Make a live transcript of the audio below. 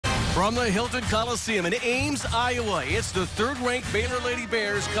From the Hilton Coliseum in Ames, Iowa, it's the third-ranked Baylor Lady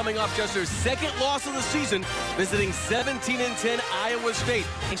Bears coming off just their second loss of the season, visiting 17-10 Iowa State.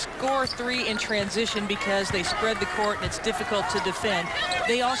 They score 3 in transition because they spread the court and it's difficult to defend.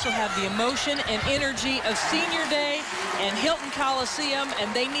 They also have the emotion and energy of senior day and Hilton Coliseum,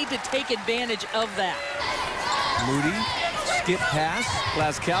 and they need to take advantage of that. Moody, skip pass.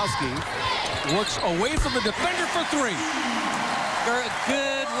 Blaskowski works away from the defender for 3.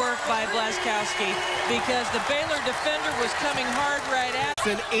 Good work by Blaskowski because the Baylor defender was coming hard right at. It's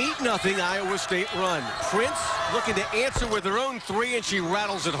an 8-0 Iowa State run. Prince looking to answer with her own 3, and she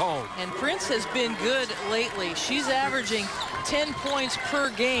rattles it home. And Prince has been good lately. She's averaging 10 points per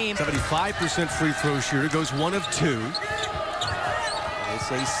game. 75% free throw shooter, goes 1 of 2.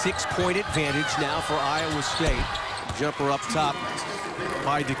 It's a 6-point advantage now for Iowa State. Jumper up top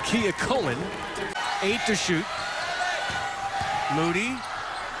by Dakia Cohen. 8 to shoot. Moody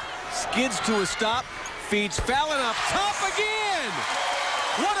skids to a stop, feeds Fallon up top again.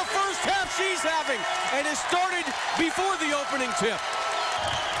 What a first half she's having, and it started before the opening tip.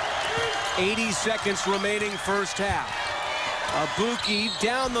 80 seconds remaining first half. Abuki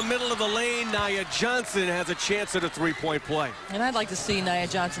down the middle of the lane. Nia Johnson has a chance at a 3-point play. And I'd like to see Nia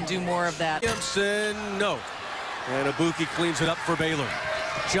Johnson do more of that. Gibson, no. And Abuki cleans it up for Baylor.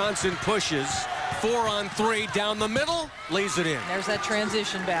 Johnson pushes. 4 on 3 down the middle, lays it in. There's that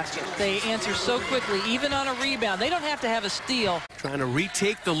transition basket. They answer so quickly, even on a rebound. They don't have to have a steal. Trying to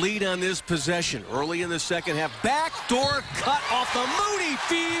retake the lead on this possession. Early in the second half, backdoor cut off the Moody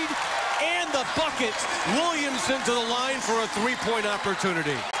feed, and the bucket. Williamson to the line for a 3-point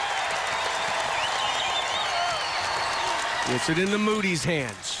opportunity. Gets it into Moody's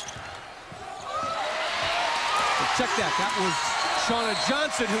hands. Check that. That was Shauna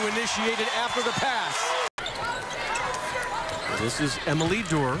Johnson who initiated after the pass. This is Emily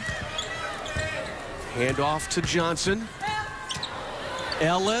Durr. Hand off to Johnson.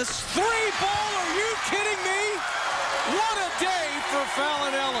 Ellis, 3-ball, are you kidding me? What a day for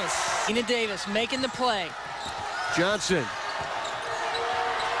Fallon Ellis. Ina Davis making the play. Johnson.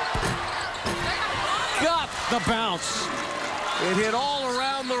 Got the bounce. It hit all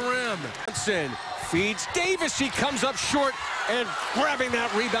around the rim. Johnson feeds Davis. She comes up short, and grabbing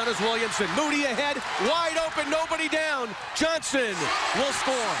that rebound is Williamson. Moody ahead, wide open, nobody down. Johnson will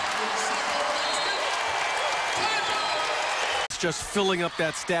score. Just filling up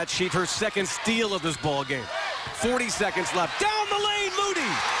that stat sheet. Her second steal of this ball game. 40 seconds left. Down the lane,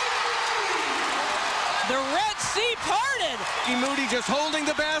 Moody. The Red Sea parted. Moody just holding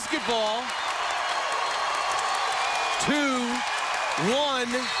the basketball. 2-1.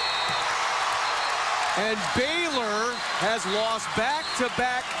 And Baylor has lost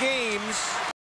back-to-back games